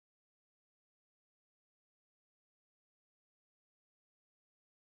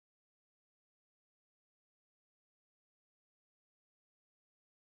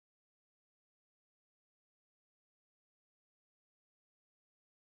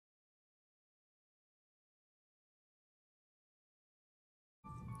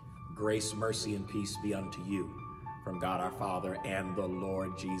Grace, mercy, and peace be unto you from God our Father and the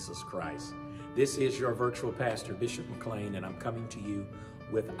Lord Jesus Christ. This is your virtual pastor, Bishop McLean, and I'm coming to you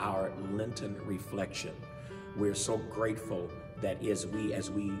with our Lenten reflection. We're so grateful that as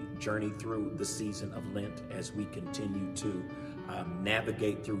we journey through the season of Lent, as we continue to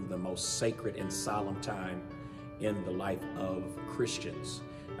navigate through the most sacred and solemn time in the life of Christians,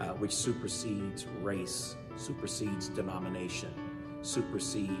 which supersedes race, supersedes denomination,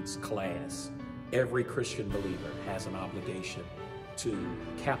 supersedes class. Every Christian believer has an obligation to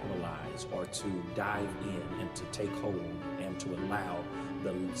capitalize or to dive in and to take hold and to allow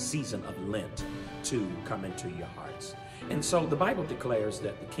the season of Lent to come into your hearts. And so the Bible declares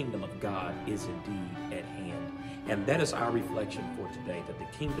that the kingdom of God is indeed at hand. And that is our reflection for today, that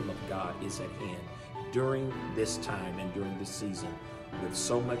the kingdom of God is at hand during this time and during this season, with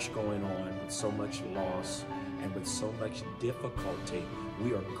so much going on, with so much loss, and with so much difficulty.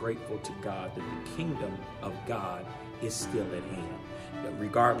 We are grateful to God that the kingdom of God is still at hand. That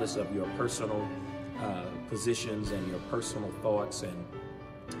regardless of your personal positions and your personal thoughts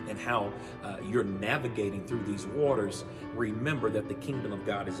and how you're navigating through these waters, remember that the kingdom of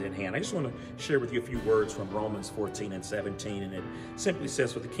God is at hand. I just want to share with you a few words from Romans 14 and 17, and it simply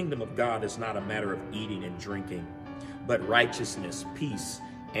says, "For the kingdom of God is not a matter of eating and drinking, but righteousness, peace,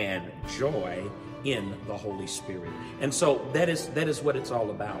 and joy in the Holy Spirit." And so that is what it's all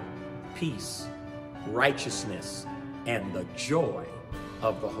about: peace, righteousness, and the joy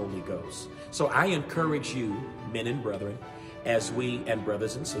of the Holy Ghost. So I encourage you, men and brethren, and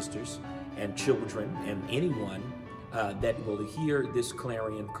brothers and sisters and children and anyone that will hear this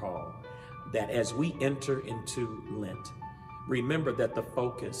clarion call, that as we enter into Lent, remember that the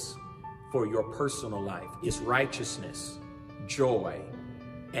focus for your personal life is righteousness, joy,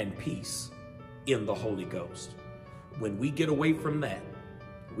 and peace in the Holy Ghost. When we get away from that,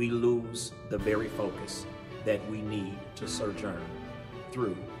 we lose the very focus that we need to sojourn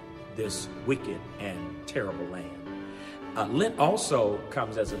through this wicked and terrible land. Lent also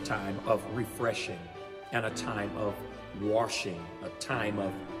comes as a time of refreshing and a time of washing, a time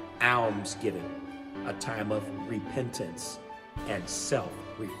of almsgiving, a time of repentance and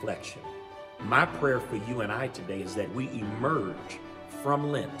self-reflection. My prayer for you and I today is that we emerge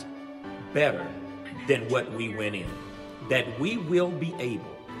from Lent better than what we went in, that we will be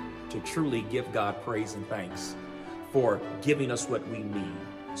able to truly give God praise and thanks for giving us what we need,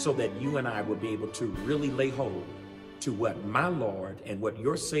 so that you and I will be able to really lay hold to what my Lord and what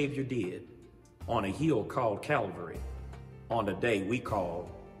your Savior did on a hill called Calvary on a day we call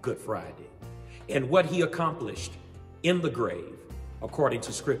Good Friday, and what he accomplished in the grave according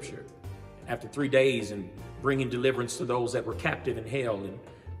to Scripture after 3 days, and bringing deliverance to those that were captive in hell, and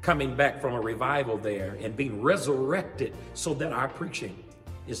coming back from a revival there and being resurrected so that our preaching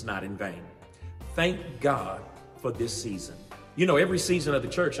is not in vain. Thank God for this season. You know, every season of the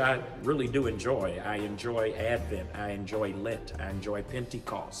church I really do enjoy. I enjoy Advent, I enjoy Lent, I enjoy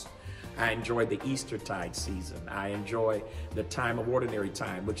Pentecost, I enjoy the Eastertide season, I enjoy the time of ordinary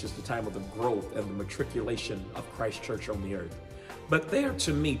time, which is the time of the growth and the matriculation of Christ Church on the earth. But there,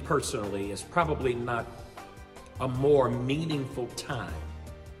 to me personally, is probably not a more meaningful time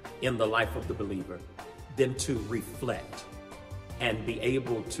in the life of the believer than to reflect and be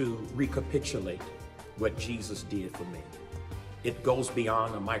able to recapitulate what Jesus did for me. It goes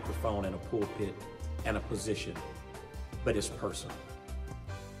beyond a microphone and a pulpit and a position, but it's personal.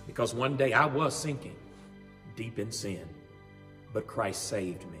 Because one day I was sinking deep in sin, but Christ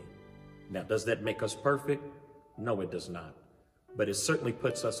saved me. Now, does that make us perfect? No, it does not. But it certainly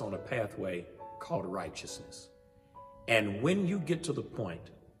puts us on a pathway called righteousness. And when you get to the point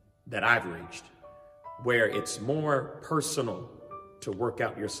that I've reached, where it's more personal to work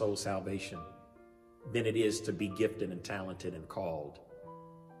out your soul salvation than it is to be gifted and talented and called,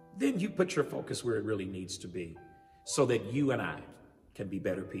 then you put your focus where it really needs to be, so that you and I can be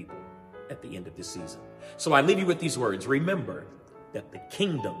better people at the end of this season. So I leave you with these words: remember that the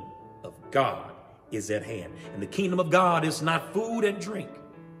kingdom of God is at hand. And the kingdom of God is not food and drink,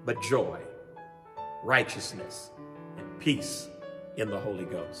 but joy, righteousness, and peace in the Holy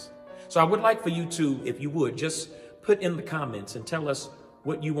Ghost. So I would like for you to, if you would, just put in the comments and tell us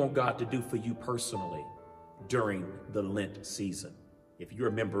what you want God to do for you personally during the Lent season. If you're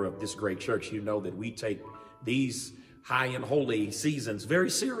a member of this great church, you know that we take these high and holy seasons very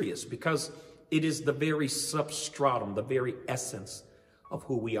serious, because it is the very substratum, the very essence of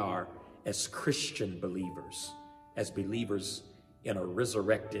who we are as Christian believers, as believers in a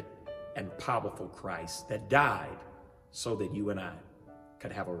resurrected and powerful Christ that died so that you and I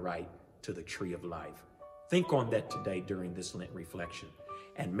could have a right to the tree of life. Think on that today during this Lent reflection.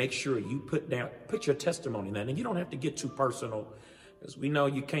 and make sure you put your testimony down. And you don't have to get too personal, because we know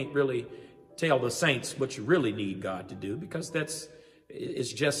you can't really tell the saints what you really need God to do, because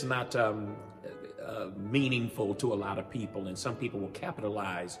it's just not meaningful to a lot of people. And some people will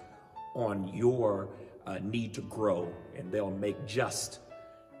capitalize on your need to grow, and they'll make just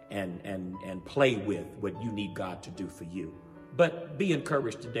and play with what you need God to do for you. But be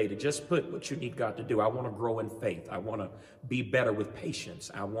encouraged today to just put what you need God to do. I want to grow in faith. I want to be better with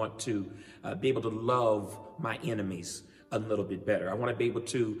patience. I want to be able to love my enemies a little bit better. I want to be able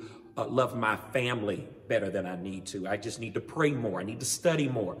to love my family better than I need to. I just need to pray more. I need to study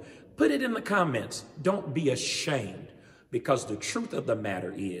more. Put it in the comments. Don't be ashamed, because the truth of the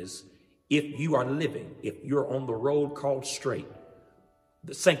matter is, if you are living, if you're on the road called straight,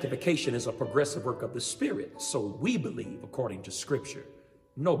 the sanctification is a progressive work of the Spirit. So we believe, according to Scripture,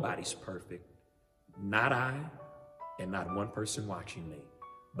 nobody's perfect. Not I, and not one person watching me.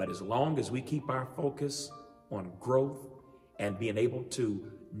 But as long as we keep our focus on growth and being able to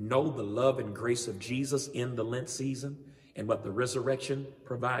know the love and grace of Jesus in the Lent season and what the resurrection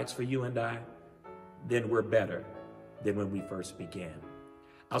provides for you and I, then we're better than when we first began.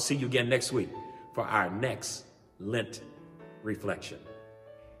 I'll see you again next week for our next Lent reflection.